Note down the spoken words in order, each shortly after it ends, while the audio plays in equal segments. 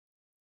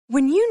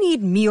When you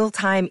need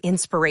mealtime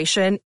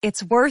inspiration,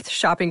 it's worth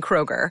shopping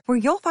Kroger, where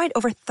you'll find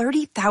over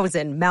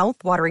 30,000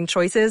 mouth-watering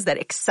choices that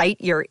excite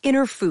your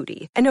inner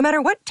foodie. And no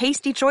matter what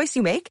tasty choice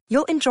you make,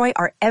 you'll enjoy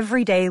our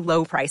everyday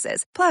low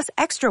prices, plus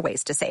extra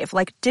ways to save,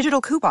 like digital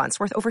coupons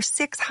worth over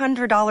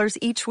 $600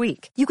 each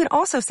week. You can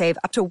also save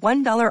up to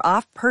 $1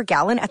 off per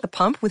gallon at the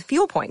pump with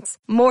fuel points.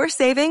 More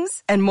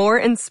savings and more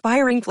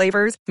inspiring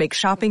flavors make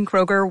shopping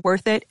Kroger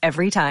worth it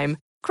every time.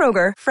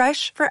 Kroger,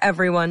 fresh for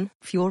everyone.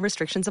 Fuel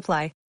restrictions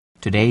apply.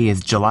 Today is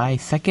July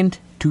 2nd,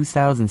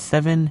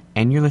 2007,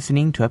 and you're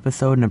listening to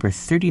episode number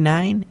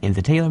 39 in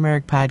the Taylor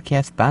Merrick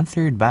podcast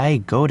sponsored by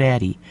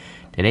GoDaddy.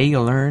 Today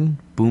you'll learn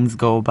Booms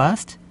Go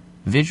Bust,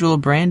 visual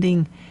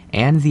branding,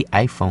 and the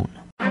iPhone.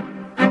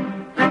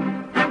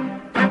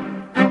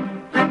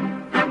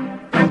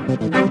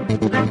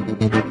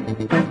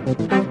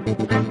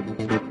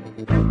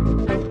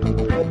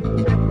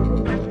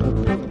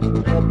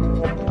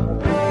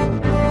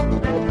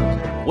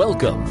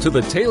 Welcome to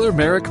the Taylor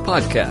Merrick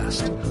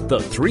Podcast, the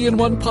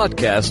 3-in-1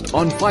 podcast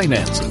on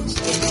finances,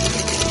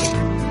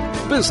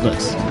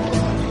 business,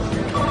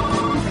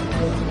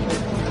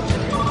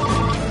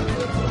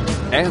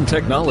 and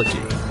technology.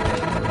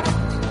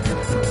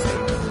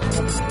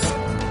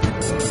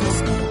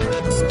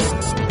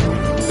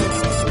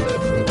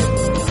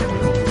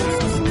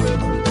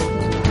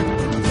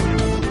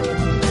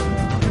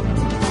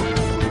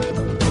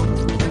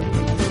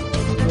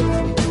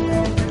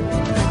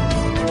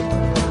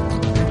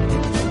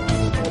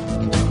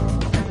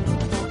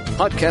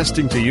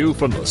 Podcasting to you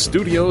from the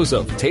studios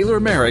of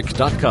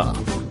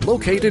TaylorMerrick.com,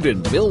 located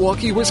in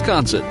Milwaukee,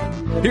 Wisconsin.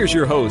 Here's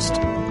your host,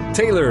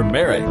 Taylor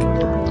Merrick.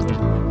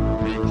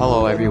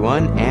 Hello,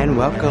 everyone, and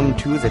welcome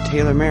to the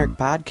Taylor Merrick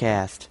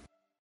podcast.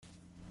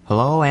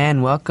 Hello,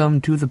 and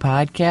welcome to the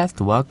podcast.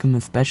 Welcome,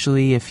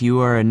 especially if you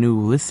are a new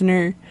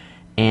listener.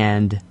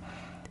 And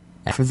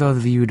for those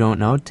of you who don't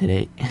know,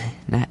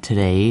 not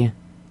today,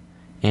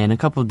 in a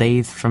couple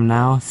days from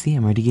now,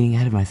 I'm already getting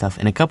ahead of myself.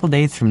 In a couple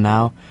days from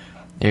now,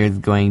 there's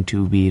going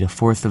to be the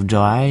 4th of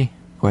July.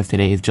 Of course,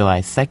 today is July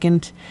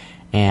 2nd,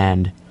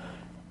 and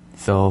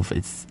so if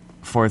it's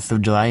 4th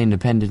of July,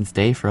 Independence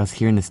Day for us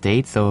here in the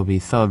States, so we'll be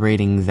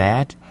celebrating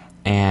that,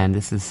 and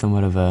this is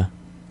somewhat of a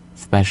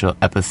special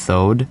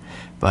episode,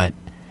 but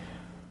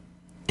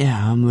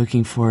yeah, I'm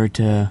looking forward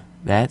to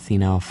that,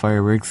 seeing how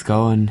fireworks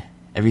go and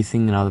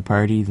everything and all the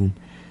parties and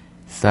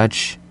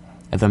such,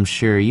 as I'm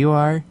sure you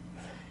are.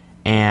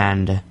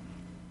 And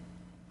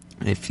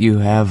if you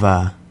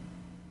have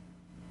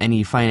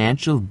any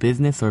financial,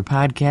 business, or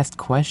podcast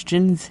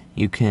questions,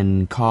 you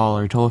can call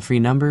our toll-free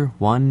number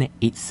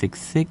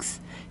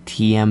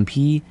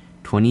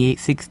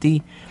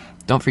 1-866-TMP-2860.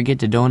 Don't forget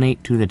to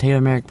donate to the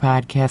Taylor Merrick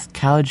Podcast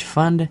College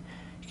Fund.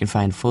 You can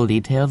find full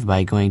details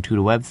by going to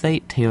the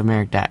website,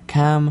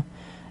 TaylorMerrick.com,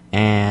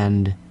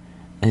 and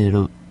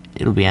it'll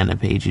be on the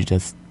page. You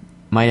just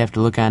might have to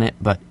look on it,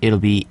 but it'll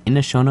be in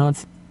the show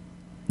notes.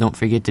 Don't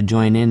forget to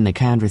join in the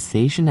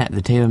conversation at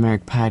the Taylor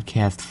Merrick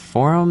Podcast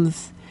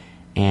forums.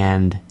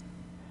 And,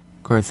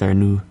 of course, our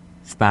new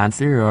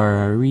sponsor, or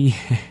our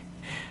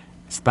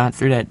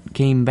sponsor that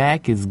came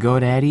back, is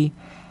GoDaddy.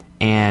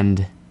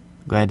 And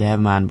glad to have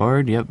him on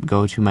board. Yep,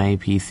 Go To My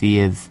PC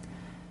is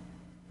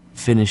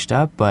finished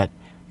up, but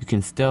you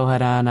can still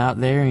head on out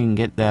there and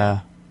get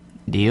the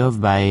deals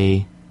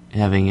by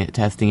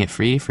testing it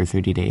free for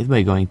 30 days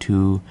by going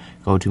to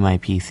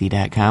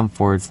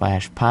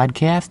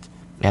gotomypc.com/podcast.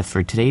 As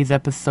for today's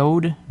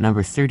episode,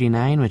 number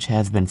 39, which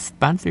has been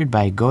sponsored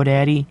by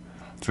GoDaddy.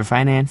 For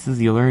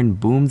finances, you'll learn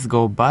Booms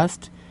Go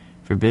Bust.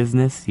 For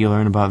business, you'll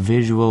learn about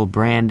visual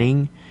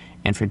branding.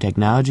 And for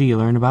technology, you'll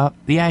learn about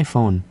the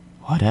iPhone.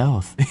 What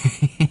else?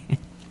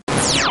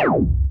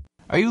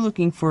 Are you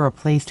looking for a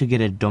place to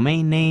get a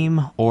domain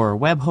name or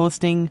web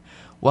hosting?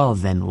 Well,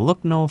 then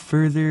look no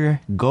further.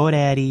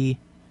 GoDaddy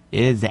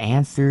is the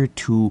answer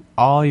to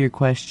all your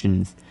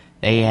questions.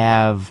 They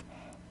have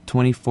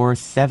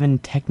 24/7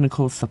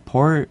 technical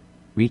support,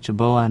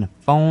 reachable on a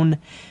phone.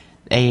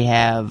 They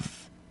have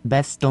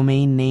best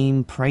domain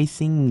name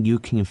pricing you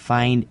can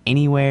find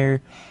anywhere.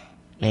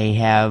 They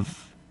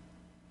have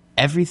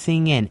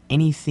everything and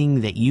anything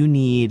that you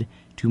need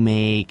to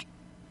make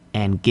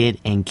and get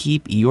and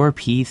keep your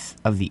piece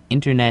of the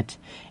internet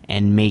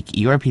and make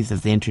your piece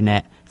of the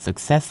internet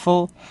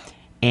successful.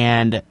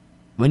 And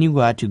when you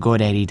go out to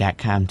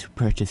GoDaddy.com to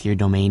purchase your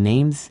domain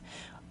names,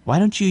 why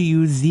don't you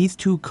use these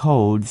two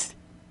codes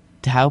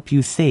to help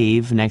you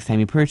save next time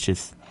you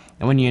purchase?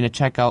 And when you're in a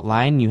checkout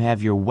line, you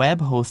have your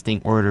web hosting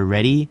order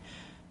ready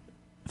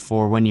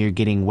for when you're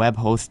getting web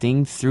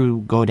hosting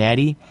through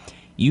GoDaddy.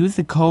 Use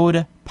the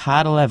code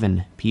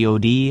POD11,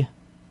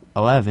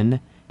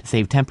 POD11, to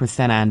save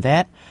 10% on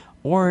that.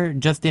 Or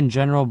just in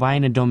general,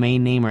 buying a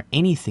domain name or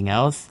anything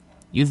else,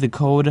 use the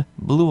code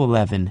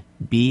BLUE11,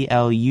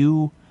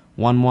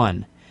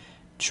 BLU11.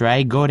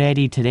 Try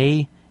GoDaddy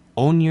today,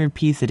 own your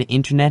piece of the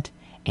internet,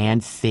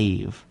 and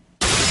save.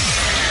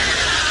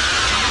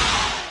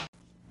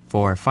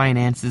 For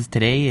finances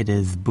today, it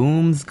is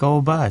Booms Go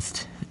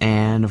Bust.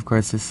 And, of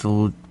course, this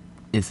will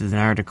This is an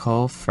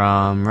article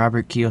from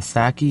Robert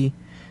Kiyosaki,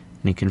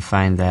 and you can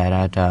find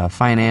that at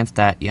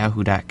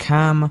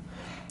finance.yahoo.com.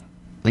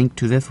 Link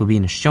to this will be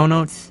in the show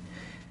notes.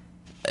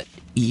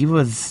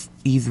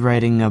 He's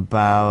writing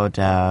about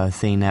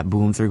saying that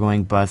booms are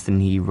going bust,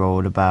 and he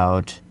wrote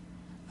about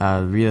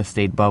real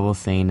estate bubble,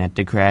 saying that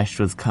the crash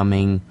was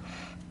coming,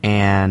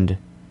 and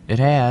it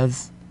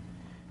has.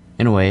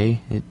 In a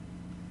way, it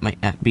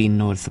might not be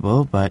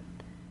noticeable, but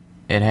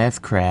it has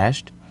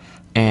crashed.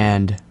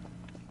 And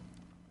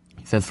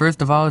he says,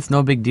 first of all, it's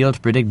no big deal to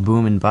predict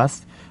boom and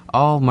bust.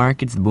 All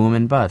markets boom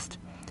and bust.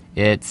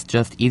 It's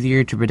just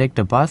easier to predict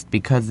a bust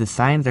because the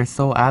signs are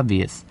so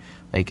obvious,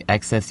 like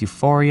excess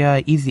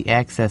euphoria, easy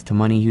access to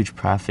money, huge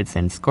profits,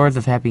 and scores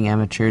of happy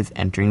amateurs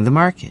entering the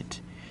market,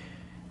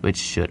 which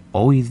should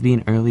always be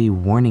an early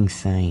warning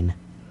sign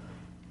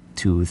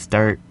to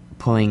start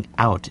pulling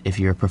out if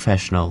you're a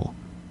professional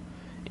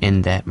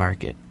in that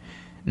market.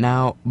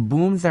 Now,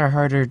 booms are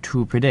harder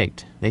to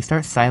predict. They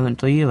start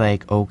silently,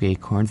 like oak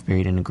acorns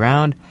buried in the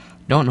ground.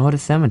 Don't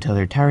notice them until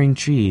they're towering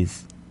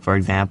trees. For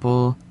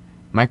example,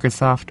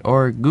 Microsoft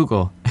or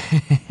Google.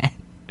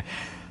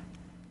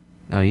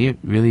 No, you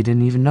really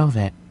didn't even know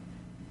that.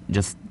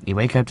 Just, you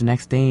wake up the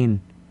next day and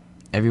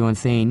everyone's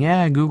saying,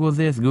 yeah, Google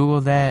this,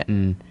 Google that,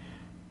 and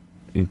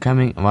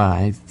well,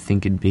 I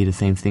think it'd be the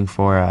same thing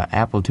for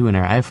Apple too and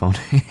our iPhone.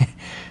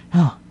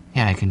 Oh,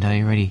 yeah, I can tell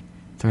you already.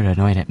 Sort of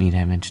annoyed at me that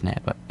I mentioned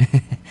that, but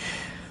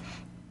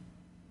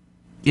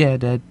yeah,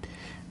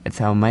 that's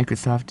how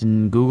Microsoft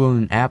and Google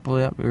and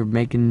Apple were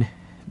making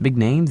big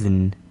names,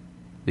 and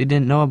we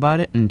didn't know about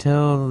it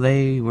until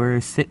they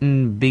were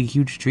sitting big,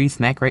 huge trees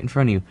smack right in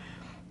front of you.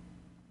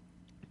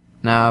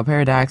 Now,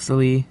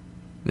 paradoxically,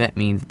 that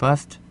means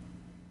bust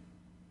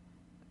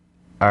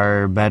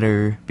are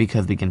better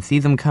because we can see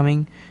them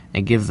coming.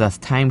 It gives us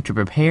time to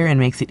prepare and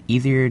makes it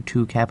easier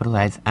to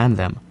capitalize on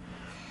them.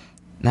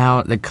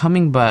 Now, the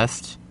coming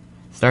bust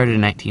started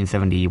in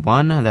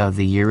 1971. That was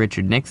the year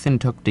Richard Nixon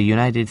took the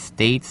United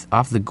States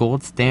off the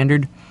gold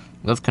standard,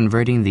 thus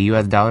converting the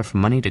U.S. dollar from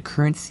money to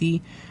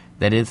currency,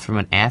 that is, from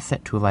an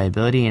asset to a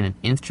liability and an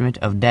instrument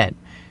of debt.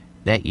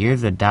 That year,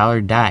 the dollar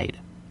died.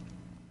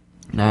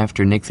 Now,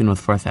 after Nixon was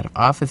forced out of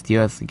office, the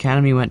U.S.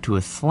 economy went to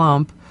a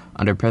slump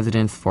under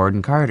Presidents Ford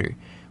and Carter.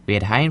 We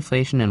had high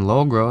inflation and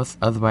low growth,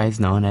 otherwise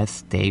known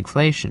as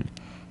stagflation,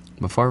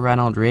 before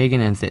Ronald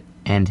Reagan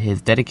and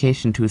his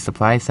dedication to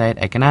supply-side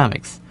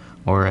economics,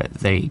 or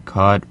they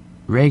called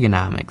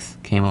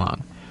Reaganomics, came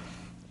along.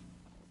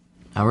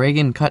 Now,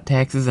 Reagan cut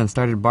taxes and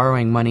started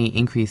borrowing money,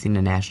 increasing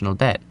the national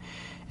debt.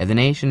 As a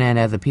nation and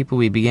as a people,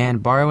 we began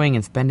borrowing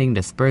and spending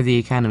to spur the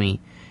economy,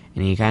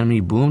 and the economy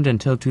boomed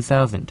until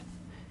 2000.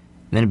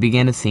 Then it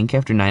began to sink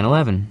after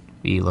 9/11.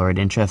 We lowered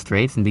interest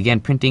rates and began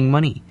printing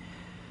money,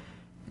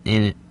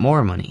 and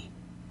more money.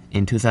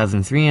 In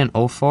 2003 and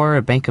 2004,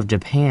 a Bank of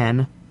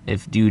Japan,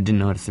 if you didn't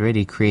notice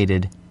already,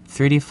 created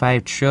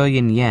 35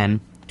 trillion yen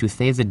to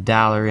save the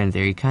dollar and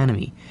their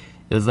economy.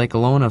 It was like a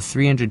loan of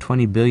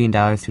 $320 billion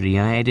to the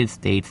United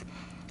States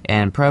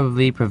and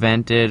probably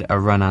prevented a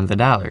run on the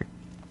dollar.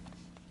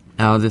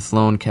 Now, this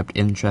loan kept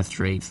interest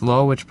rates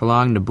low, which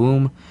prolonged the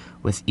boom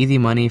with easy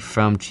money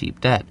from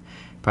cheap debt.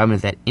 Problem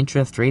is that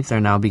interest rates are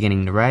now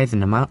beginning to rise,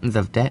 and the mountains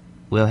of debt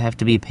will have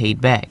to be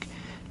paid back.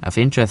 Now, if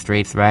interest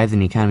rates rise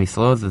and the economy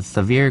slows, a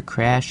severe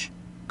crash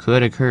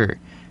could occur.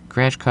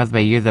 Crash caused by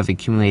years of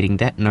accumulating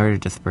debt in order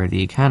to spur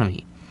the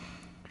economy.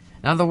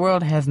 Now, the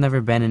world has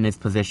never been in this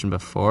position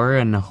before,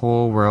 and the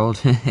whole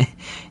world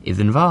is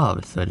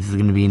involved, so this is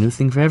going to be a new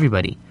thing for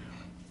everybody.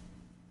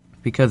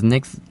 Because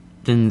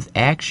Nixon's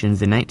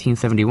actions in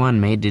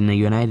 1971 made the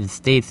United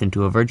States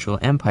into a virtual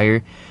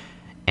empire,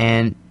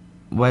 and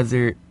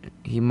whether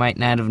he might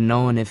not have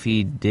known if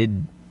he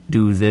did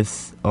do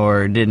this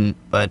or didn't,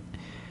 but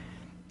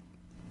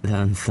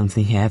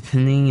something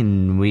happening,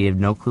 and we have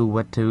no clue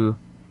what to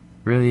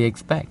really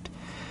expect.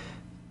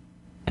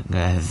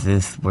 This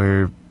is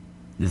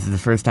the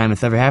first time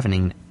it's ever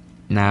happening.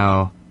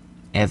 Now,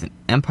 as an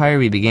empire,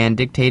 we began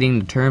dictating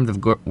the terms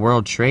of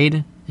world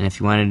trade, and if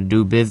you wanted to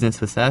do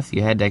business with us,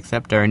 you had to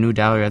accept our new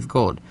dollar as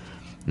gold.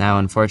 Now,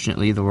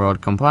 unfortunately, the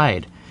world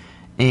complied.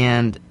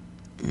 And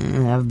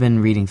I've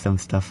been reading some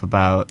stuff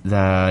about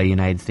the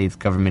United States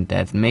government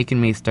that's making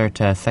me start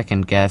to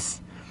second guess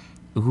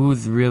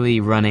who's really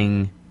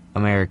running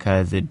America.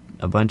 Is it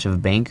a bunch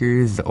of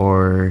bankers,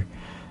 or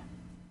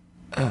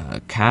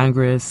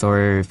Congress,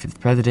 or if it's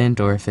president,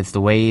 or if it's the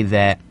way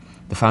that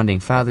the founding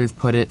fathers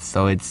put it?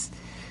 So it's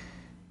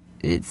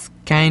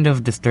kind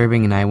of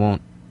disturbing, and I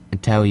won't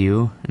tell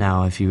you.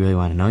 Now, if you really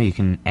want to know, you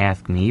can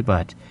ask me,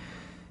 but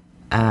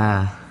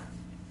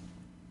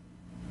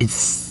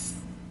it's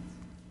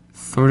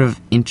sort of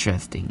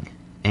interesting,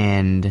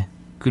 and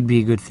could be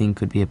a good thing,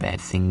 could be a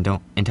bad thing,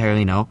 don't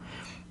entirely know.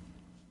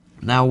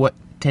 Now, what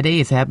today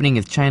is happening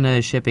is China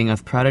is shipping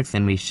us products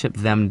and we ship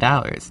them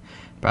dollars.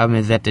 Problem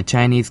is that the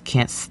Chinese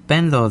can't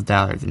spend those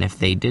dollars, and if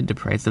they did, the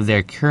price of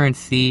their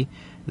currency,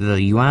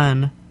 the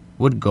yuan,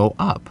 would go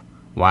up.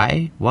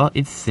 Why? Well,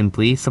 it's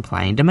simply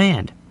supply and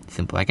demand.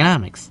 Simple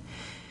economics.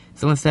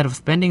 So instead of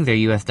spending their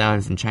U.S.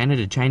 dollars in China,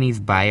 the Chinese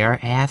buy our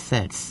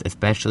assets,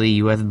 especially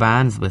U.S.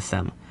 bonds with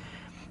them.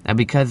 Now,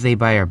 because they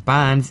buy our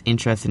bonds,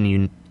 interest in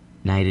the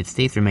United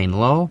States remain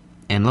low,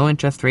 and low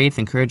interest rates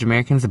encourage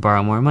Americans to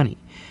borrow more money.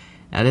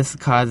 Now, this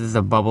causes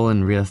a bubble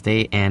in real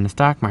estate and the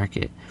stock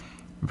market.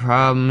 The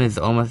problem is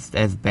almost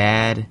as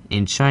bad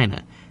in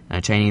China. Now,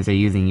 Chinese are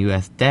using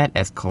U.S. debt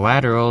as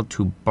collateral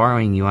to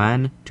borrowing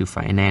yuan to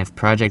finance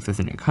projects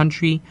within their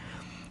country.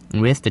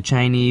 With the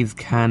Chinese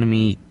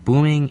economy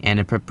booming and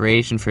in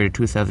preparation for the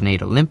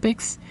 2008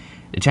 Olympics,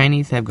 the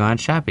Chinese have gone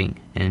shopping,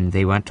 and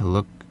they want to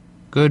look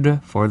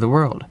good for the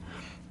world.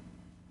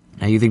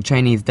 Now, using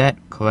Chinese debt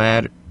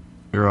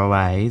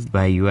collateralized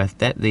by U.S.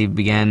 debt, they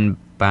began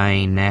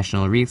buying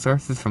national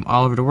resources from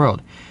all over the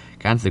world.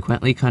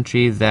 Consequently,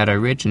 countries that are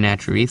rich in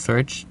natural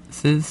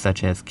resources,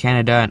 such as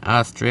Canada and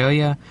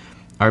Australia,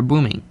 are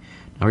booming.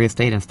 Now, real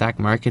estate and stock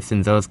markets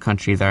in those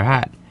countries are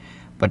hot.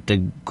 But the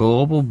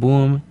global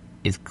boom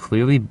is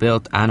clearly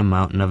built on a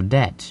mountain of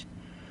debt.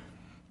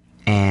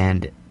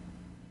 And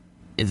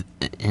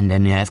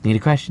then you ask me the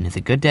question, is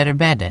it good debt or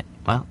bad debt?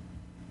 Well,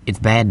 it's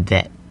bad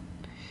debt.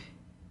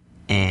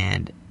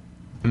 And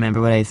remember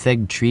what I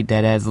said, treat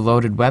debt as a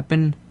loaded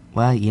weapon?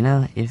 Well,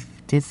 if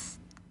this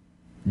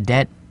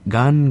debt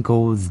gun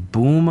goes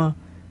boom,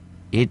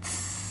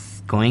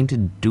 it's going to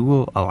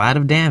do a lot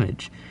of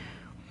damage.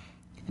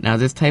 Now,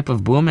 this type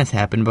of boom has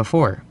happened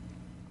before.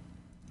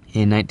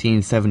 In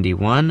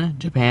 1971,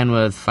 Japan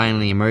was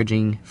finally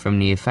emerging from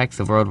the effects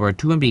of World War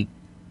II and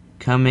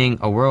becoming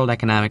a world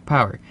economic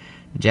power.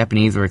 The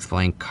Japanese were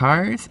exploring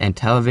cars, and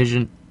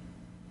television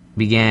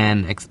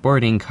began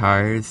exporting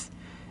cars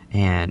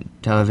and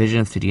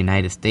televisions to the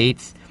United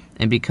States.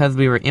 And because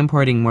we were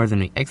importing more than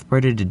we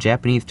exported, the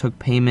Japanese took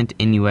payment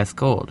in U.S.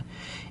 gold.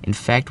 In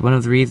fact, one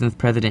of the reasons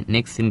President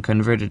Nixon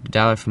converted the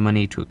dollar from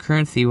money to a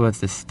currency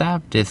was to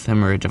stop this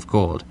hemorrhage of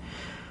gold.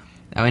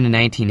 Now, in the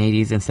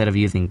 1980s, instead of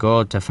using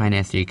gold to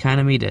finance the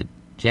economy, the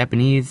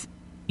Japanese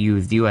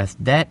used U.S.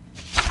 debt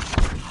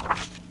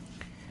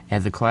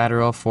as a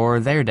collateral for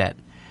their debt.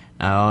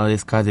 Now,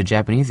 this caused the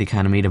Japanese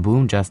economy to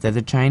boom just as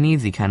the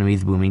Chinese economy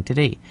is booming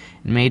today.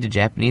 It made the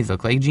Japanese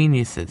look like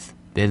geniuses.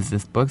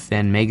 Business books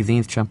and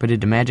magazines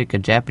trumpeted the magic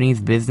of Japanese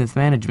business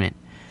management.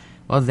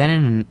 Well, then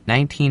in the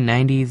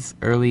 1990s,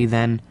 early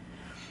then,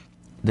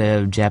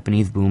 the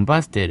Japanese boom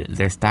busted.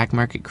 Their stock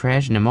market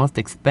crashed, and the most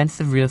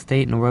expensive real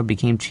estate in the world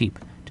became cheap.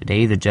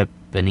 Today, the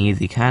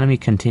Japanese economy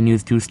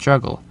continues to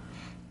struggle.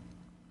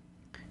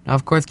 Now,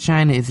 of course,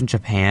 China isn't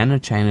Japan.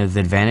 China's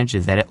advantage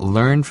is that it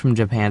learned from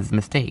Japan's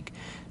mistake.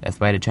 That's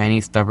why the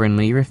Chinese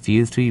stubbornly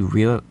refuse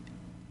to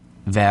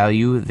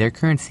value their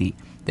currency.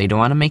 They don't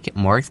want to make it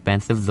more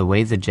expensive the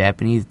way the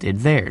Japanese did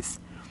theirs.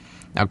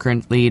 Now,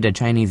 currently, the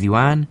Chinese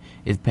yuan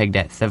is pegged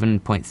at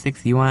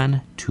 7.6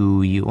 yuan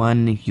to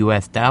 1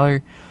 U.S.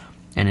 dollar,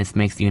 and this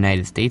makes the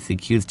United States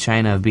accuse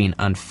China of being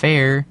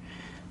unfair.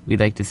 We'd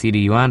like to see the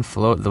yuan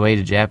float the way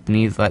the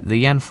Japanese let the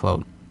yen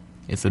float.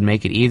 This would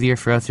make it easier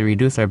for us to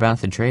reduce our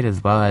balance of trade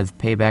as well as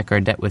pay back our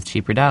debt with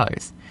cheaper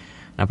dollars.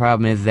 Now, the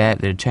problem is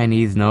that the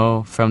Chinese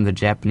know from the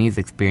Japanese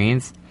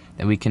experience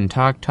that we can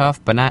talk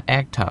tough but not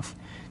act tough.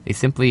 They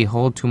simply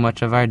hold too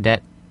much of our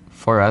debt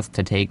for us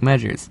to take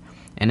measures.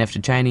 And if the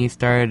Chinese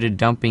started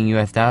dumping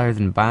U.S. dollars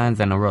and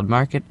bonds on the world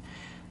market,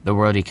 the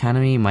world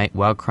economy might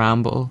well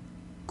crumble,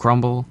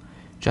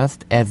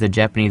 just as the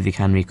Japanese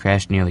economy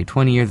crashed nearly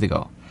 20 years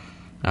ago.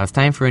 Now it's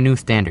time for a new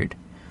standard.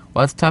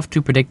 While it's tough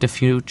to predict the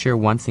future,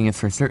 one thing is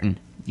for certain.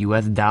 The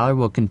U.S. dollar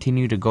will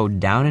continue to go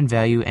down in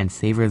value and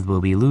savers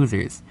will be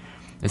losers.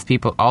 There's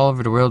people all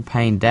over the world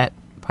piling debt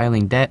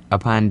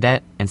upon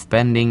debt and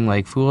spending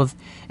like fools.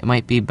 It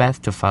might be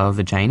best to follow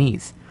the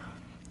Chinese.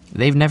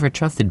 They've never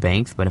trusted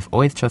banks, but have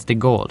always trusted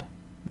gold.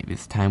 Maybe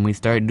it's time we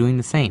start doing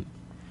the same.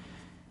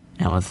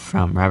 That was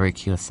from Robert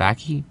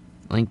Kiyosaki.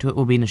 A link to it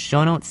will be in the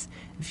show notes.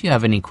 If you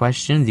have any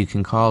questions, you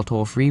can call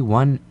toll-free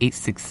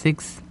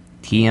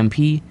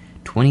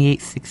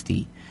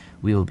 1-866-TMP-2860.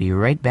 We will be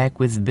right back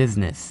with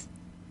business.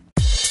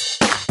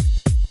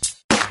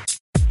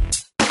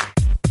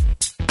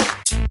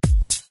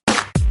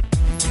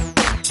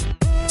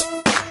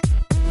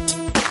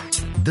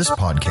 This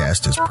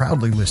podcast is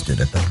proudly listed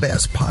at the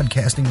best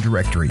podcasting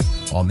directory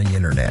on the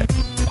internet,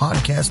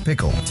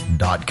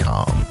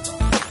 podcastpickle.com.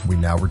 We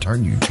now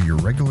return you to your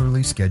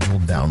regularly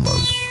scheduled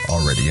download,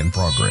 already in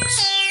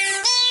progress.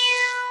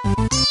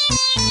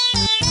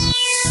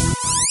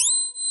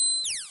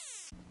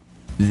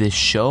 This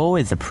show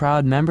is a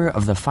proud member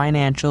of the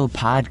Financial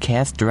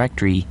Podcast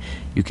Directory.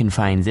 You can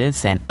find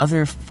this and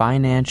other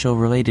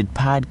financial-related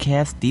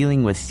podcasts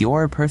dealing with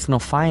your personal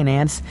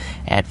finance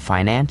at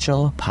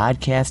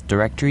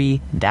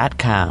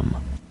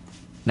financialpodcastdirectory.com.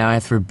 Now,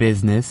 as for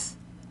business,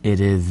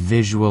 it is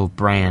visual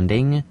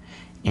branding,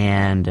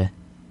 and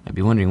I'd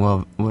be wondering,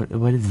 well,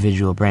 what is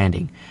visual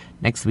branding?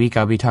 Next week,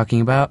 I'll be talking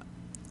about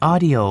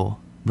audio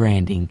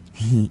branding.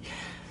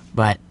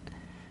 But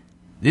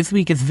this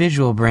week is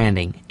visual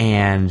branding,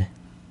 and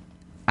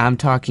I'm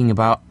talking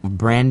about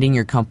branding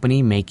your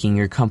company, making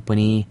your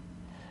company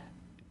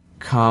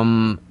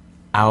come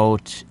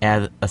out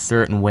as a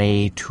certain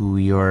way to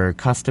your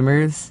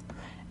customers,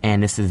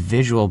 and this is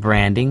visual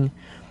branding.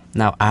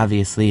 Now,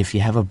 obviously, if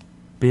you have a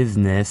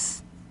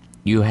business,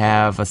 you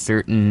have a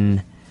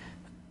certain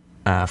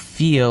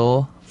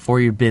feel for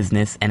your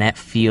business, and that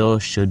feel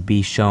should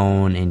be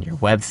shown in your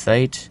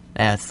website.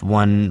 That's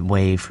one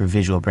way for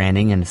visual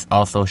branding, and it's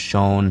also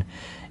shown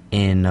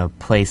in a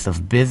place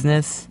of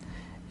business.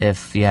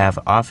 If you have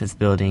office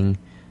building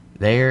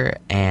there,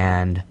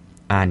 and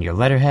on your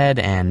letterhead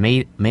and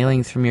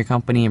mailings from your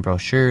company and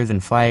brochures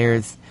and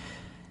flyers,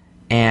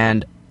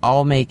 and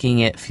all making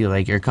it feel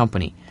like your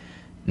company.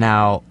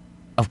 Now,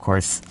 of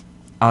course,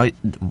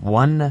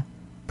 one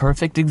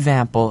perfect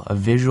example of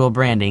visual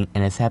branding,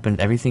 and it's happened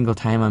every single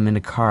time I'm in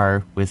a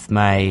car with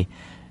my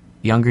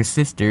younger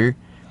sister,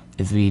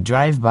 is we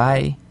drive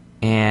by,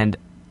 and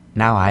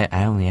now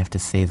I only have to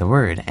say the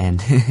word,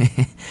 and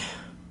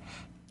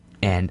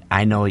and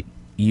I know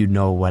you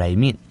know what I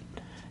mean.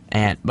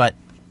 But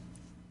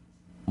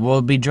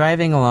we'll be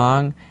driving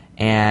along,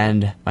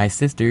 and my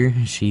sister,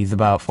 she's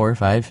about 4 or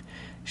 5,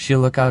 she'll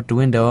look out the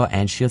window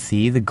and she'll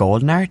see the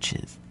golden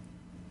arches.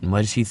 And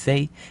what does she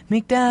say?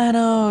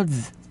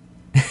 McDonald's!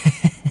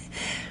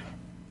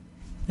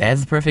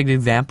 That's a perfect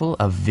example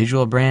of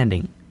visual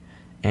branding.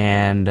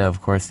 And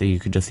of course, you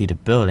could just see the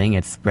building.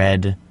 It's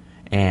red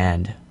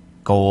and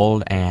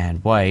gold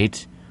and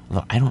white.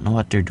 Although I don't know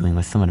what they're doing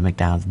with some of the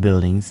McDonald's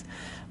buildings,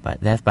 but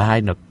that's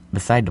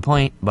beside the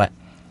point. But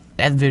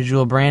that's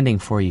visual branding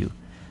for you.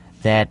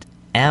 That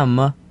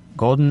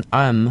golden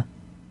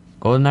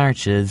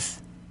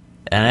arches,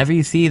 whenever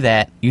you see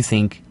that, you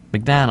think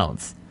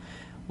McDonald's.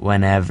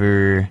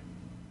 Whenever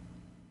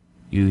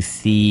you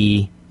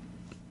see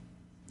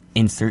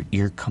insert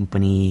your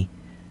company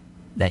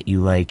that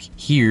you like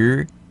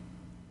here,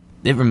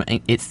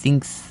 it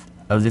thinks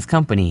of this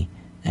company.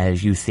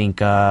 As you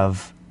think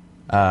of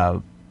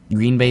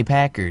Green Bay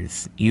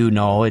Packers, you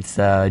know it's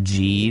a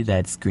G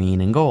that's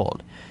green and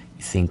gold.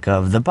 You think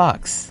of the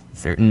Bucks,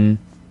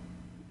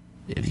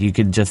 if you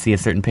could just see a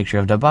certain picture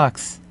of the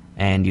Bucks,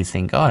 and you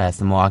think, oh, that's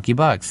the Milwaukee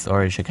Bucks,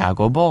 or the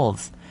Chicago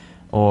Bulls,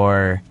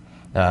 or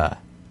how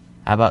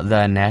about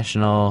the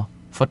National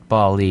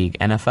Football League,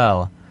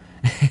 NFL?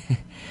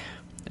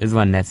 There's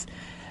one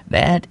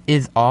that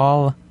is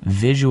all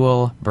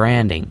visual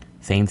branding.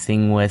 Same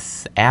thing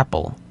with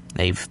Apple.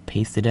 They've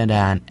pasted it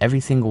on every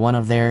single one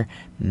of their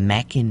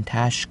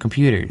Macintosh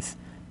computers.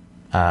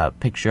 A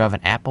picture of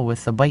an apple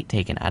with a bite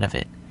taken out of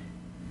it.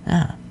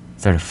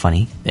 Sort of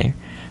funny there,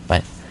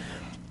 but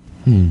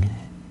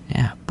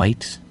yeah,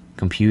 bite,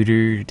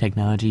 computer,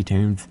 technology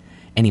terms.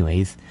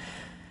 Anyways,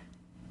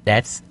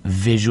 that's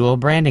visual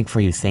branding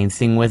for you. Same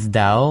thing with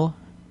Dell.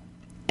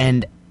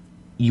 And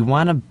you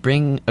want to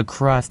bring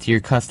across to your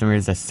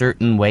customers a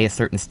certain way, a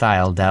certain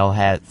style. Dell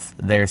has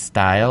their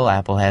style,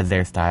 Apple has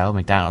their style,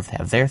 McDonald's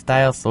has their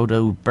style, so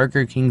do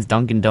Burger King's,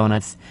 Dunkin'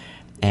 Donuts,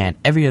 and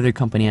every other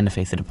company on the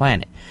face of the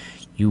planet.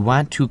 You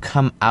want to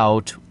come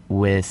out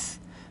with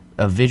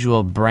a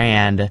visual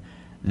brand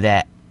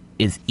that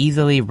is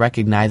easily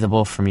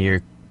recognizable from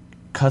your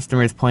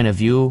customer's point of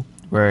view,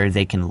 where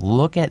they can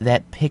look at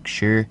that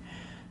picture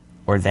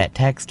or that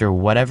text or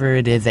whatever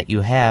it is that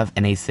you have,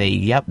 and they say,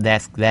 yep,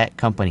 that's that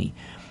company.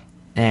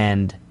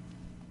 And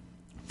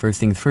first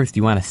things first,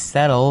 you want to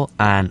settle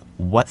on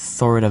what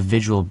sort of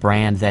visual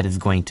brand that is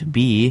going to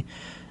be.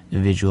 The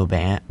visual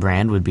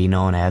brand would be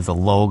known as a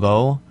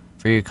logo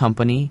for your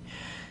company.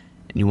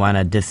 And you want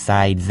to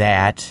decide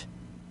that.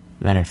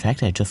 Matter of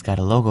fact, I just got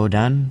a logo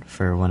done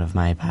for one of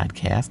my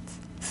podcasts.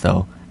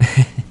 So,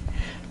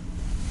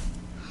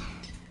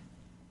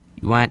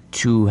 you want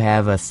to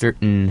have a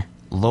certain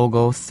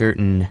logo,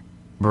 certain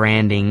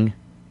branding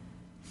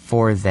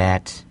for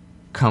that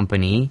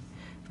company.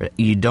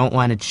 You don't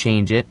want to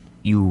change it.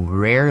 You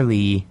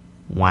rarely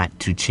want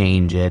to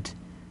change it.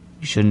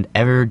 You shouldn't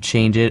ever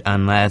change it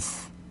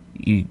unless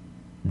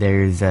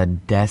there's a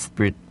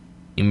desperate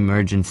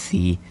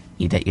emergency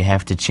that you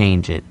have to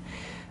change it.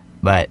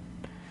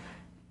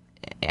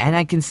 And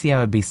I can see how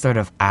it would be sort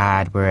of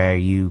odd where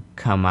you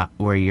come up,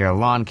 where you're a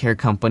lawn care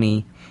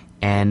company,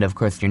 and of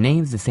course your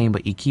name's the same,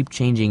 but you keep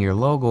changing your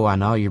logo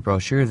on all your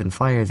brochures and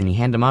flyers, and you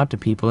hand them out to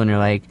people, and you're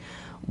like,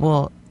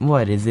 well,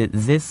 what, is it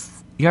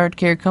this yard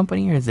care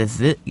company, or is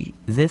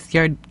this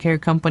yard care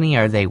company?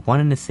 Are they one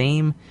and the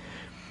same?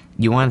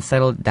 You want to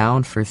settle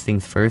down, first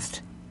things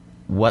first,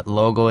 what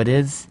logo it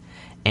is,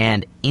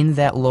 and in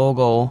that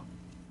logo,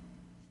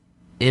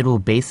 it'll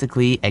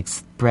basically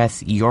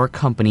express your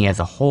company as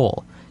a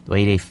whole. The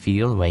way they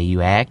feel, the way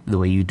you act, the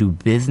way you do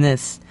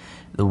business,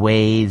 the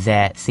way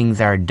that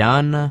things are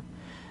done,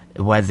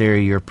 whether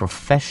you're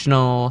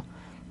professional,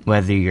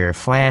 whether you're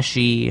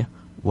flashy,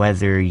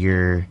 whether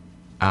you're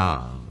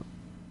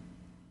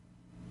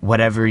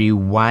whatever you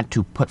want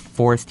to put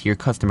forth to your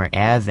customer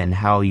as, and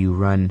how you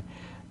run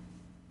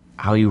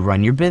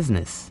your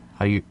business,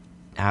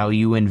 how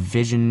you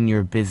envision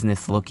your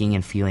business looking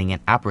and feeling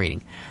and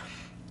operating.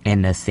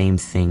 And the same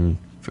thing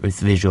with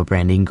visual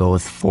branding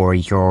goes for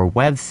your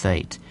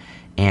website.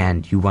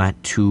 And you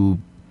want to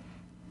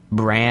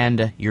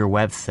brand your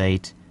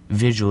website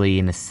visually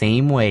in the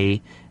same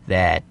way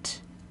that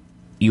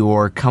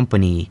your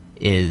company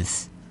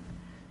is.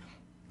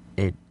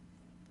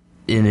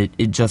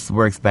 It just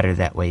works better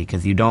that way,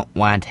 because you don't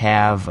want to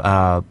have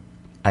a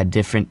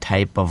different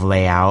type of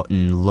layout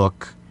and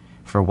look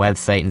for a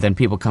website, and then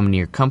people come to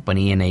your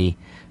company and they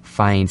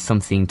find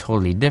something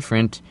totally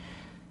different.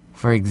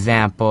 For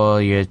example,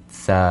 your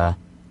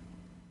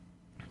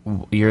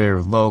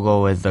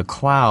logo is a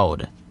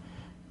cloud,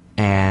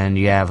 and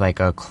you have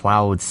like a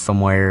cloud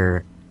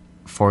somewhere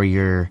for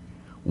your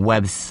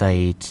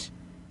website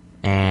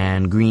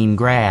and green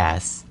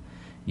grass.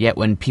 Yet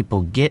when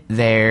people get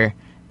there,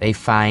 they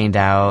find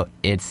out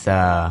it's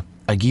a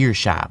gear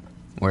shop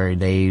where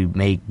they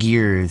make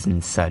gears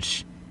and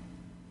such.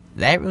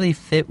 That really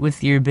fit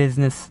with your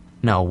business?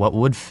 No, what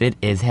would fit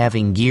is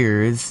having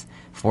gears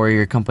for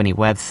your company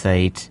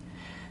website.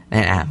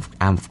 And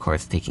I'm of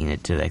course taking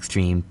it to the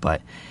extreme,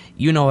 but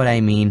you know what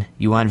I mean.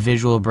 You want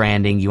visual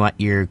branding. You want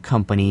your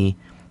company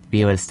to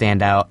be able to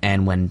stand out.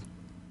 And when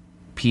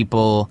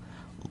people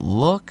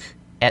look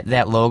at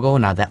that logo,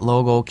 now that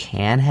logo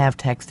can have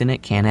text in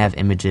it, can have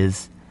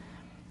images.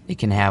 It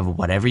can have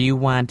whatever you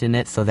want in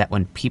it, so that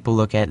when people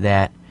look at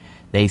that,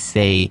 they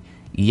say,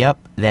 yep,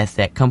 that's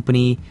that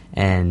company,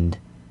 and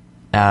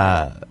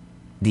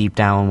deep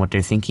down what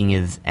they're thinking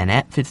is, and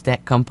that fits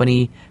that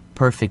company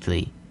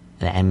perfectly.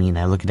 I mean,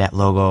 I look at that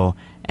logo,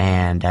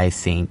 and I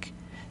think,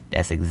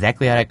 that's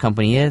exactly how that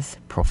company is.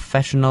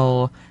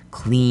 Professional,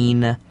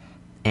 clean,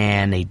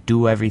 and they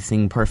do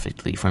everything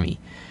perfectly for me.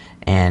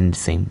 And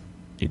same,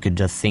 you could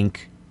just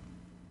think,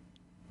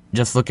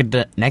 just look at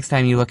the, next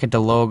time you look at the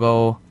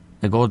logo,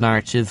 the golden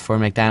arches for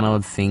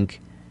McDonald's, you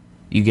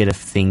get to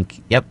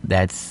think, yep,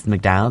 that's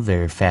McDonald's,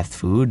 or fast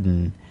food,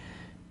 and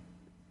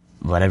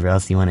whatever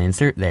else you want to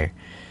insert there.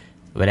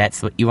 But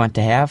that's what you want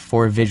to have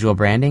for visual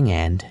branding,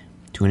 and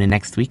tune in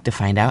next week to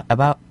find out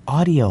about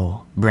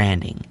audio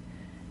branding.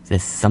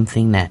 This is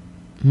something that,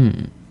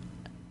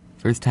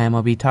 first time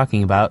I'll be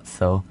talking about,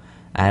 so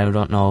I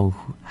don't know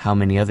how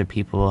many other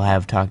people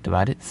have talked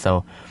about it,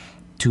 so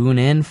tune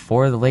in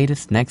for the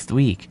latest next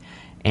week.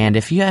 And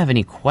if you have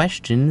any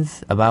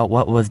questions about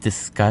what was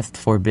discussed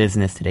for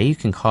business today, you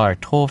can call our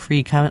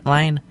toll-free comment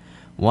line,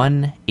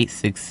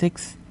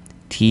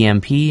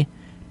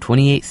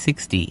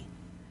 1-866-TMP-2860.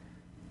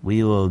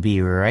 We will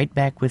be right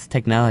back with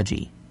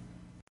technology.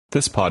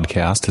 This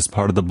podcast is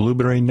part of the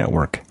Blueberry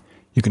Network.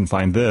 You can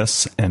find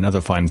this and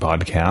other fine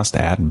podcasts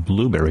at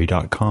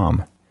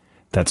blueberry.com.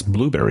 That's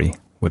Blueberry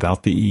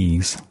without the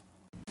E's.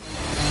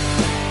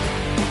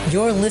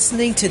 You're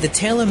listening to the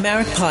Taylor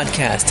Merrick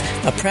Podcast,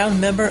 a proud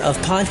member of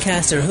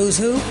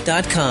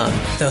PodcasterWho'sWho.com,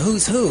 the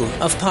who's who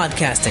of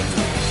podcasting.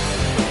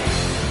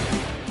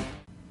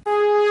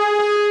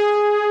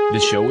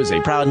 This show is a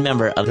proud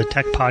member of the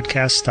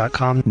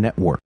TechPodcast.com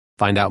network.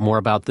 Find out more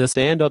about this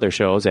and other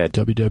shows at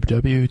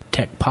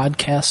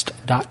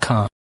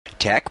www.techpodcast.com.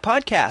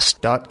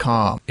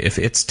 TechPodcast.com. If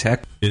it's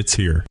tech, it's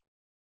here.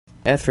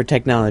 As for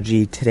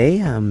technology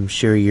today, I'm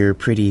sure you're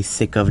pretty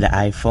sick of the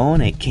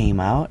iPhone. It came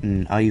out,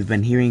 and all you've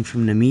been hearing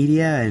from the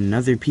media and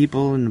other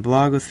people in the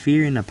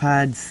blogosphere and the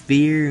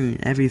podsphere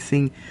and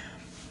everything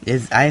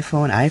is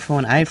iPhone,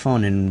 iPhone,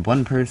 iPhone. And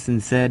one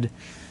person said,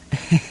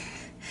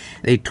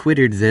 they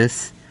twittered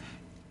this.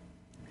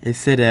 They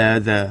said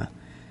the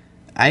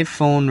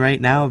iPhone right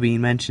now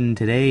being mentioned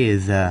today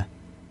is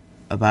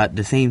about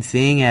the same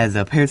thing as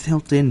Paris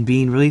Hilton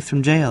being released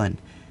from jail. And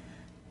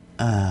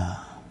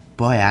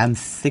boy, I'm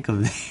sick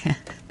of that.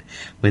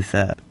 With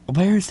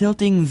Paris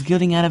Hilton's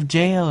getting out of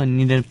jail,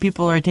 and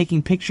people are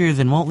taking pictures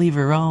and won't leave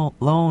her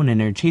alone,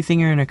 and they're chasing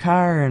her in her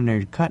car, and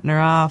they're cutting her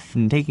off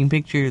and taking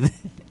pictures.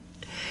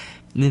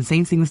 And the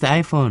same thing with the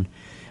iPhone.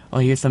 Oh,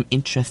 here's some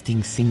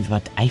interesting things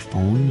about the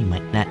iPhone you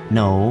might not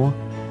know.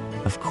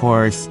 Of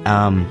course,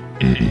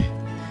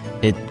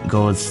 it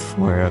goes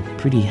for a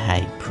pretty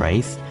high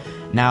price.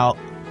 Now,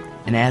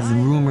 and as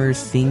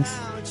rumors thinks,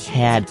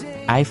 had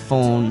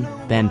iPhone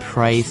been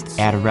priced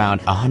at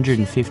around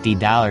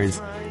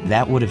 $150,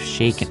 that would have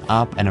shaken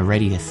up an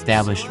already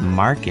established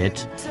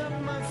market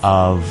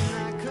of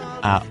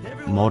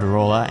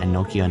Motorola and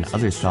Nokia and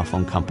other cell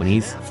phone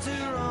companies.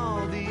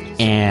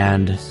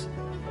 And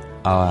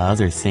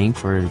other thing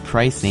for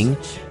pricing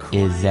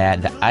is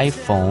that the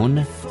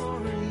iPhone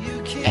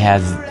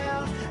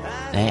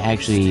they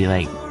actually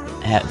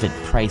have it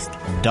priced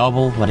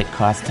double what it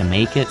costs to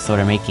make it, so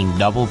they're making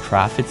double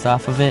profits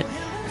off of it.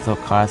 So it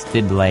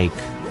costed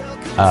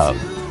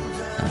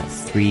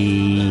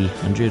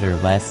 $300 or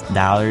less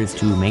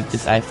to make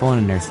this iPhone,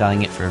 and they're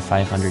selling it for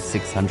 $500,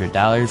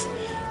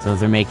 $600. So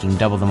they're making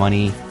double the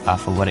money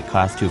off of what it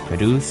costs to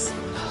produce.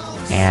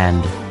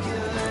 And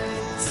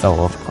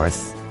so, of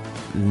course,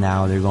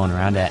 now they're going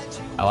around at,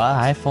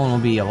 iPhone will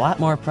be a lot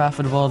more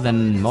profitable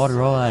than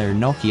Motorola or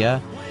Nokia.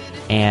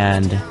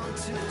 And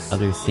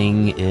other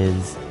thing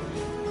is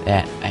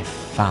that I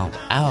found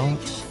out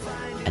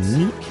a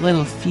neat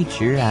little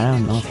feature. I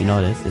don't know if you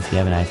know this, if you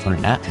have an iPhone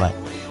or not, but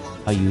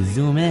how you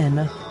zoom in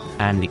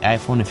on the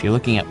iPhone if you're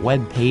looking at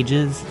web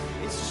pages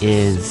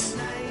is,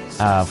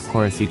 of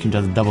course, you can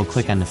just double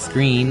click on the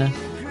screen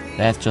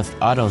That's just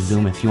auto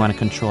zoom. If you want to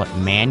control it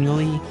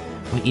manually,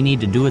 what you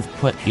need to do is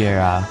put your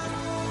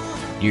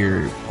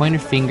pointer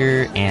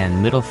finger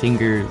and middle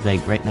finger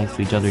like right next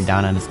to each other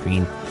down on the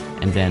screen,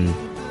 and then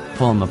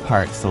pull them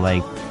apart. So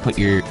like put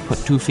 2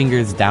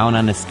 fingers down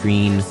on the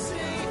screen,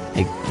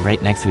 like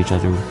right next to each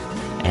other,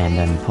 and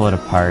then pull it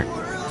apart,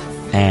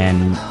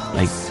 and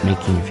like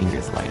making your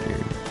fingers wider.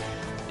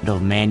 It'll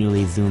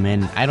manually zoom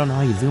in. I don't know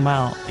how you zoom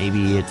out.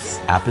 Maybe it's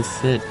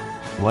opposite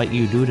what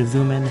you do to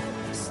zoom in.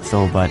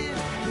 So, but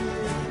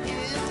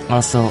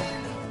also,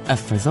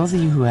 for those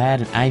of you who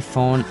had an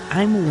iPhone,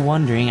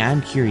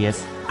 I'm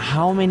curious,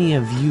 how many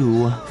of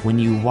you, when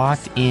you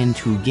walked in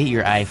to get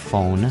your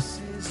iPhone,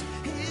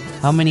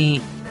 how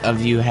many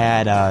of you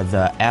had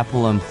the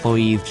Apple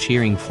employees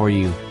cheering for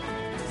you,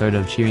 sort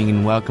of cheering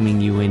and welcoming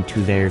you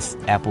into their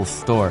Apple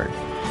store?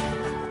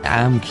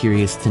 I'm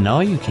curious to know.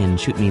 You can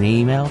shoot me an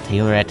email,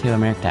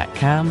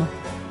 taylor@taylormerrick.com,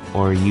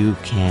 or you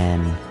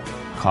can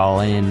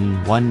call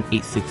in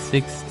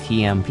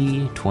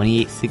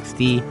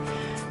 1-866-TMP-2860.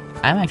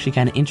 I'm actually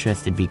kind of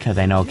interested because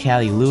I know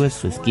Callie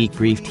Lewis with Geek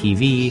Brief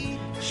TV.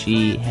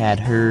 She had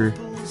her,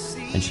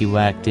 when she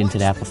walked into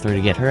the Apple store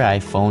to get her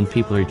iPhone,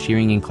 people are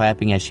cheering and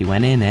clapping as she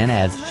went in and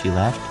as she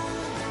left.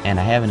 And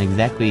I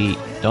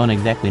don't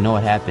exactly know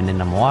what happened in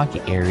the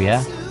Milwaukee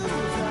area.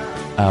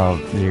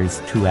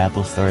 There's 2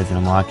 Apple stores in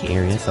the Milwaukee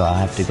area, so I'll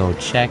have to go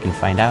check and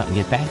find out and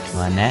get back to you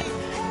on that.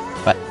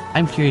 But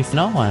I'm curious to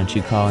know. Why don't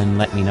you call and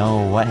let me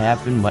know what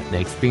happened, what the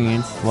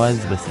experience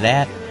was with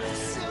that,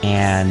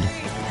 and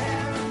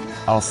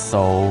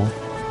also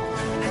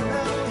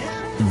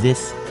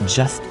this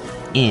just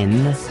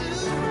in,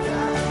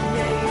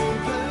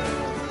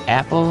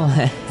 Apple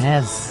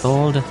has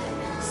sold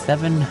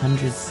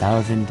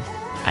 700,000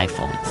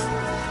 iPhones.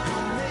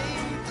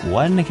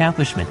 What an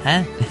accomplishment,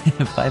 huh?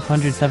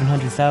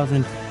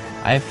 700,000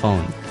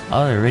 iPhones.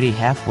 Already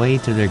halfway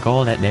to their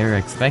goal that they were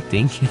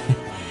expecting.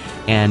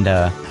 And,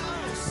 well,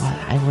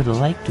 I would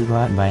like to go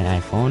out and buy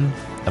an iPhone.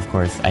 Of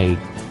course, I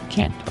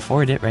can't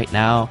afford it right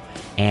now,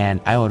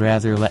 and I would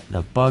rather let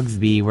the bugs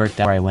be worked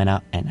out where I went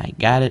out and I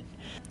got it.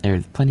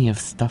 There's plenty of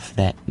stuff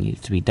that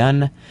needs to be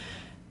done.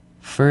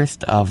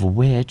 First of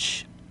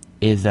which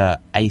is,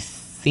 I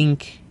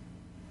think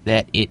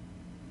that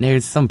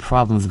there's some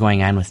problems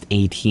going on with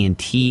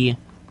AT&T.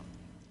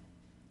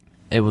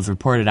 It was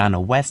reported on the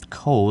west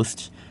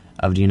coast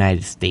of the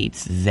United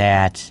States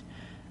that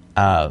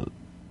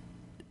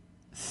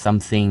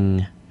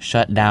something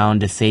shut down,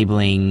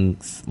 disabling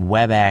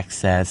web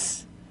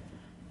access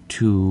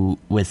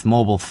with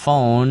mobile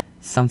phone.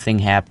 Something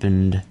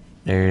happened.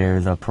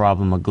 There's a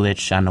problem, a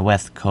glitch on the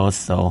west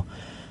coast. So,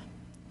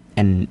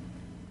 and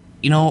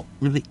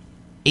really,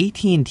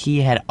 AT&T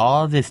had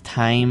all this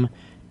time,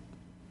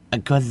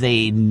 because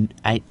they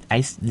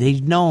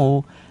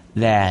know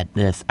that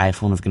this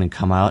iPhone is going to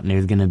come out and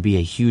there's going to be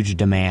a huge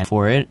demand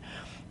for it.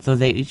 So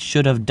they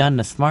should have done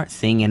the smart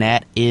thing, and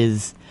that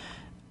is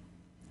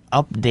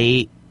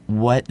update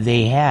what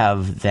they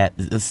have. That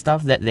the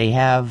stuff that they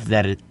have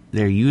that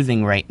they're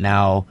using right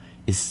now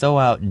is so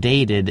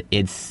outdated,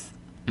 it's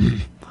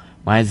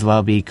might as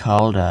well be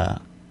called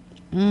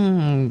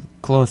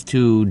close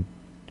to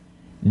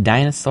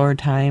dinosaur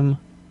time.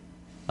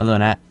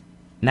 Although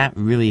not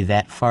really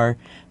that far,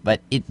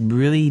 but it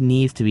really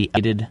needs to be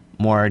updated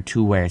more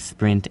to where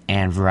Sprint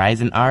and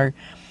Verizon are.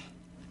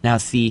 Now,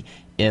 see,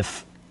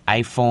 if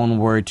iPhone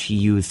were to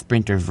use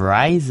Sprint or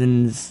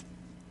Verizon's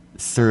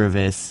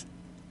service,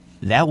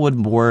 that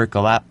would work a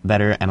lot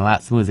better and a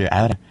lot smoother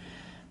out.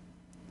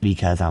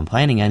 Because I'm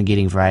planning on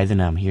getting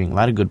Verizon. I'm hearing a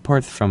lot of good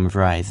reports from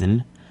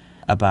Verizon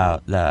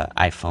about the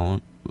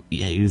iPhone,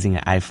 using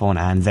an iPhone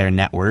on their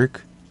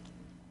network.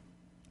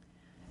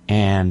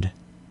 And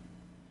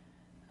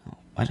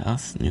what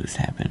else news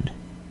happened?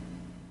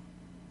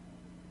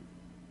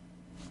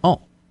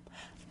 Oh,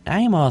 I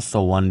am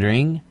also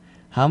wondering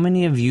how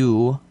many of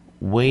you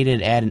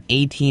waited at an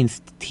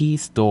AT&T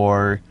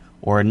store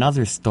or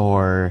another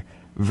store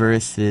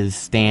versus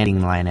standing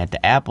in line at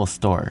the Apple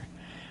store.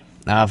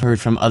 Now, I've heard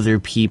from other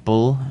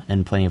people,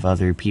 and plenty of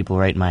other people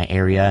right in my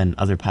area and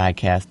other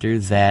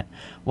podcasters, that,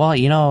 well,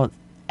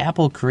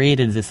 Apple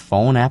created this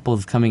phone.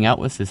 Apple's coming out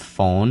with this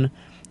phone.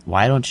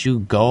 Why don't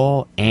you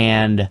go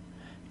and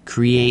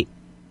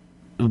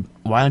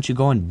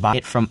buy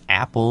it from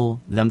Apple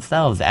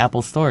themselves,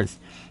 Apple stores?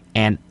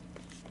 And,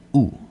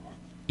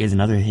 here's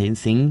another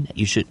thing.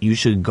 You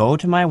should go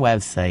to my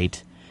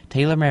website,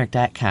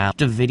 taylormerrick.com,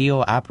 the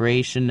video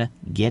operation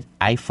Get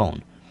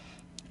iPhone.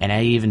 And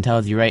it even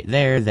tells you right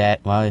there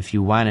that, well, if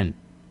you want an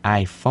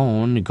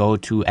iPhone, go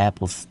to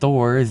Apple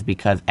stores,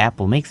 because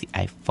Apple makes the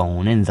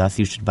iPhone, and thus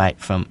you should buy it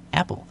from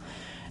Apple,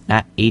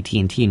 not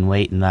AT&T, and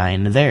wait in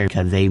line there,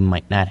 because they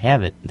might not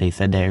have it. They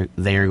said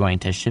they're going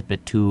to ship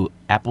it to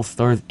Apple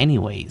stores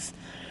anyways.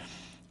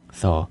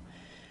 So,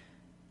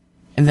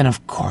 and then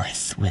of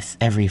course, with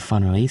every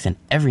phone release and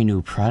every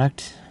new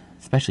product,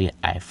 especially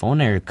iPhone,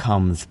 there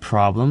comes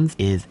problems,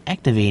 is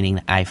activating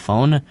the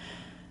iPhone,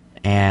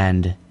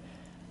 and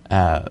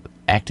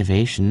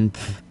activation,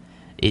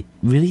 it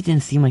really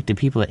didn't seem like the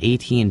people at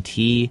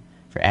AT&T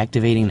for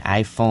activating an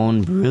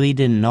iPhone, really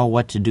didn't know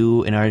what to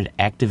do in order to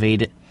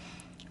activate it.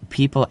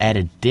 People at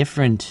a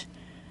different,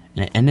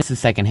 and this is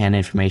secondhand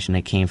information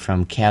that came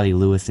from Callie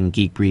Lewis in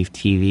Geek Brief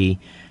TV.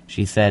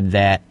 She said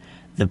that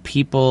the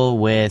people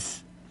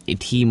with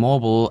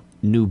T-Mobile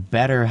knew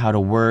better how to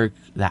work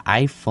the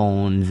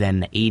iPhone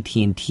than the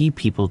AT&T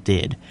people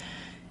did.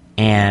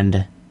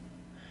 And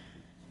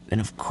then,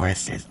 of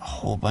course, there's a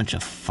whole bunch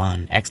of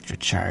fun extra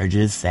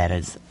charges. That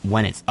is,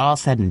 when it's all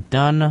said and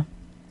done,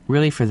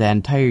 really for the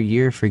entire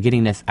year for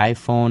getting this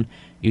iPhone,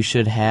 you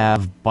should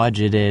have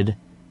budgeted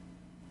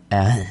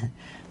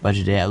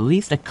at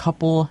least a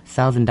couple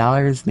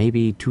 $1,000,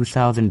 maybe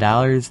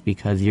 $2,000,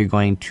 because you're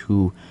going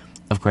to,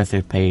 of course,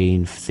 they're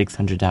paying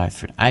 $600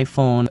 for the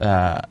iPhone,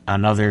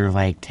 another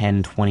like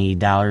 $10,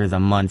 $20 a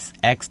month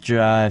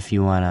extra if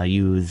you want to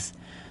use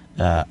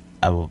a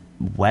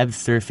web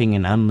surfing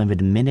and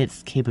unlimited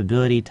minutes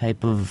capability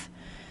type of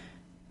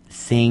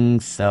thing.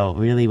 So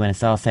really, when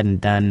it's all said and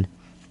done,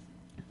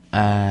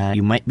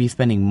 you might be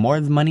spending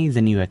more money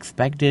than you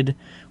expected,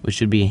 which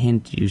should be a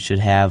hint you should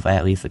have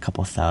at least a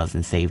couple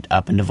thousand saved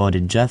up and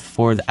devoted just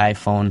for the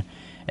iPhone.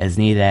 As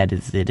neat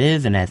as it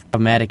is and as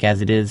problematic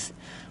as it is,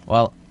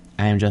 well,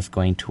 I'm just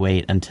going to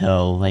wait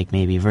until like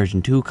maybe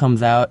version 2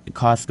 comes out, the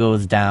cost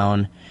goes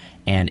down,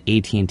 and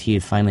AT&T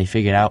has finally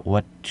figured out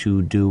what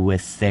to do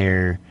with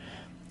their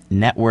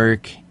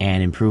network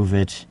and improve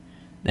it.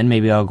 Then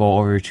maybe I'll go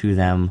over to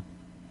them,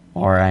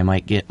 or I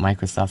might get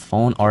Microsoft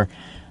phone or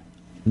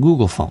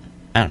Google phone.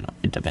 I don't know,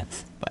 it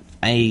depends. But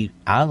I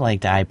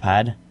like the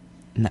iPod.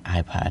 Not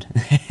iPod.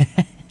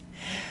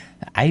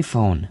 The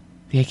iPhone.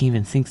 I can't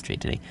even think straight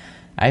today.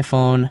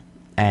 iPhone,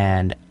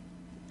 and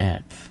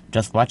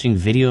just watching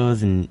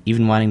videos and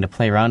even wanting to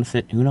play around with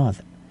it. Who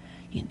knows?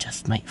 You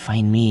just might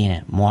find me in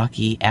a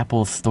Milwaukee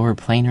Apple store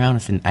playing around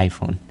with an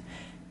iPhone,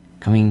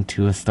 coming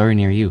to a store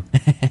near you.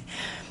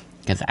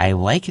 Because I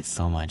like it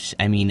so much.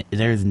 I mean,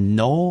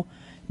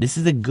 this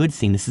is a good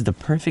thing. This is the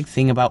perfect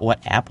thing about what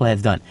Apple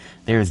has done.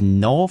 There's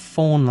no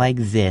phone like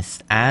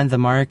this on the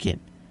market.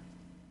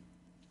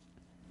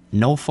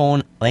 No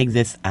phone like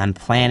this on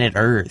planet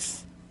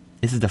Earth.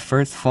 This is the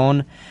first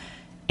phone,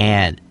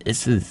 and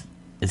this is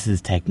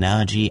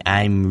technology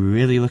I'm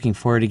really looking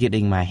forward to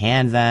getting my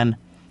hands on.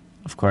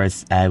 Of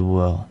course, I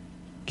will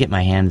get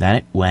my hands on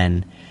it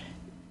when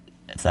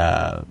it's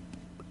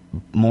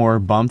more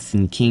bumps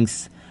and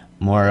kinks,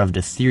 more of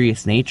the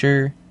serious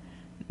nature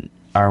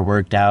are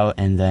worked out,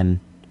 and then,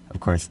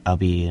 of course, I'll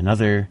be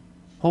another,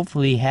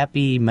 hopefully,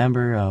 happy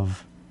member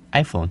of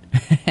iPhone.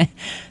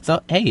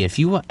 So, hey, if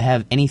you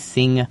have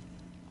anything,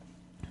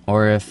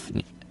 or if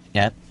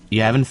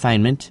you have an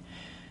assignment,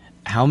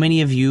 how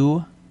many of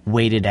you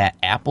waited at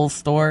Apple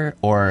Store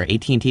or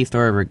AT&T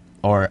Store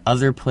or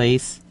other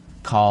place,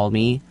 call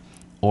me,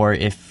 or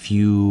if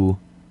you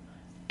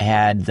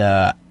had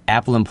the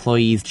Apple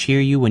employees cheer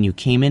you when you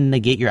came in to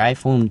get your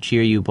iPhone,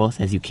 cheer you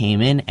both as you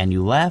came in and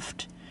you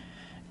left,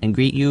 and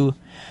greet you,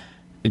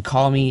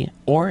 call me.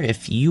 Or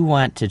if you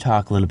want to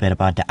talk a little bit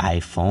about the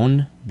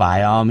iPhone,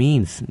 by all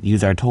means,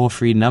 use our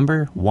toll-free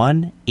number,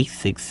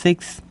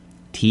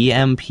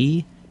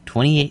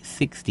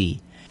 1-866-TMP-2860.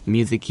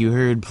 Music you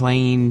heard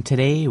playing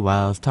today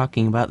while I was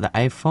talking about the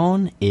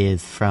iPhone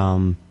is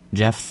from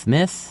Jeff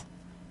Smith,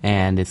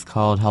 and it's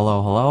called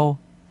Hello Hello.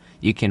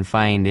 You can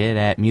find it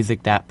at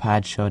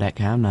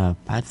music.podshow.com, the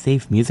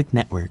PodSafe Music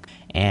Network.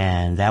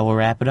 And that will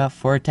wrap it up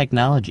for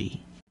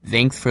technology.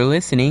 Thanks for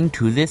listening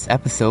to this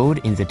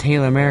episode in the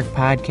Taylor Merrick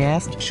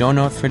Podcast. Show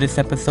notes for this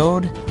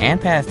episode and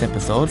past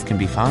episodes can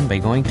be found by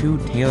going to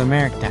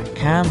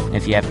taylormerrick.com.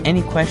 If you have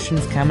any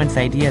questions, comments,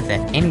 ideas at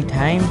any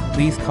time,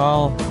 please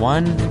call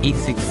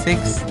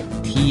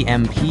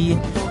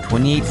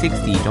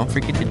 1-866-TMP-2860. Don't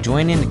forget to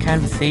join in the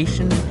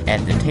conversation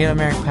at the Taylor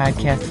Merrick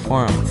Podcast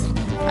forums.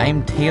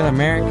 I'm Taylor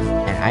Merrick,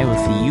 and I will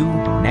see you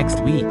next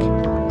week.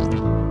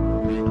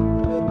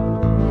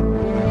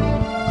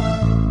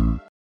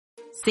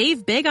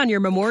 Save big on your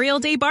Memorial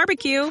Day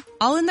barbecue,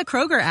 all in the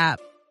Kroger app.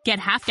 Get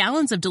half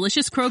gallons of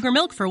delicious Kroger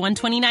milk for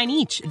 $1.29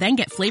 each. Then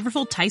get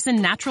flavorful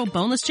Tyson natural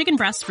boneless chicken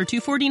breasts for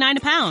 $2.49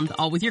 a pound,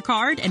 all with your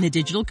card and a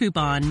digital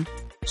coupon.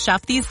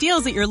 Shop these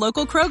deals at your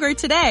local Kroger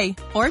today,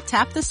 or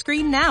tap the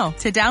screen now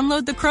to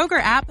download the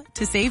Kroger app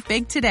to save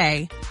big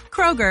today.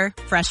 Kroger,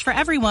 fresh for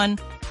everyone.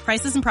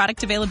 Prices and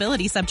product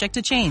availability subject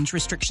to change.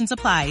 Restrictions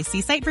apply.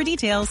 See site for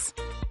details.